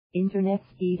Internet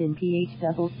speed in PH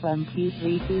doubled from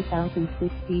Q3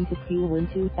 2016 to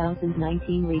Q1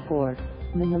 2019 report.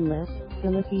 Manila,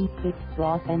 Philippines fixed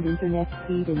broadband internet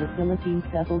speed in the Philippines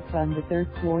doubled from the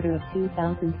third quarter of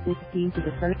 2016 to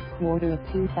the first quarter of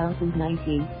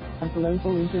 2019, a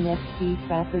global internet speed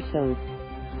tracker shows.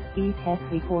 Speed test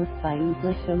reports by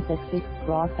OOKLA show that fixed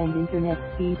broadband internet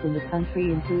speeds in the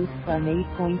country improved from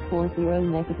 8.40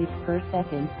 megabits per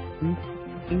second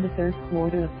in the third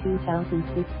quarter of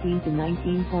 2016 to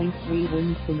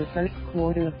 19.31 in the first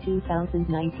quarter of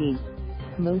 2019.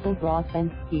 Mobile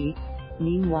broadband speed,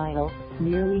 meanwhile,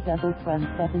 nearly doubled from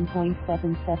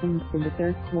 7.77 in the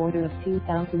third quarter of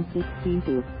 2016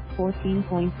 to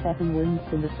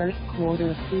 14.71 in the first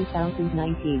quarter of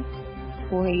 2019.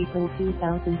 For April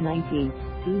 2019,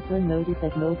 OOKLA noted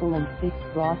that mobile and fixed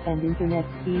broadband internet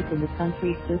speeds in the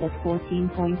country stood at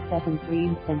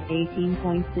 14.73 and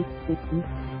 18.66,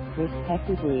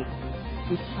 respectively.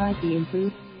 Despite the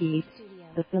improved speed,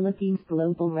 the Philippines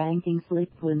global ranking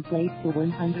slipped one place to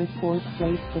 104th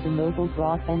place for the mobile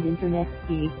broadband internet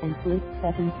speed and slipped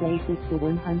 7 places to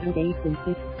 108th in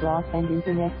fixed broadband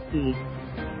internet speed.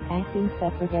 Acting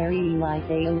Secretary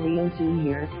Eliseo Rio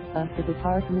Jr. of the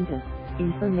Department of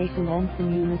Information and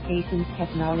Communications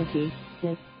Technology,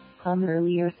 DICT,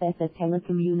 earlier said that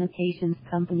telecommunications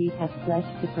companies have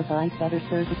pledged to provide better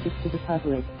services to the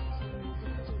public.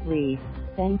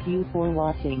 Thank you for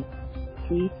watching.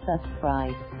 Please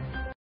subscribe.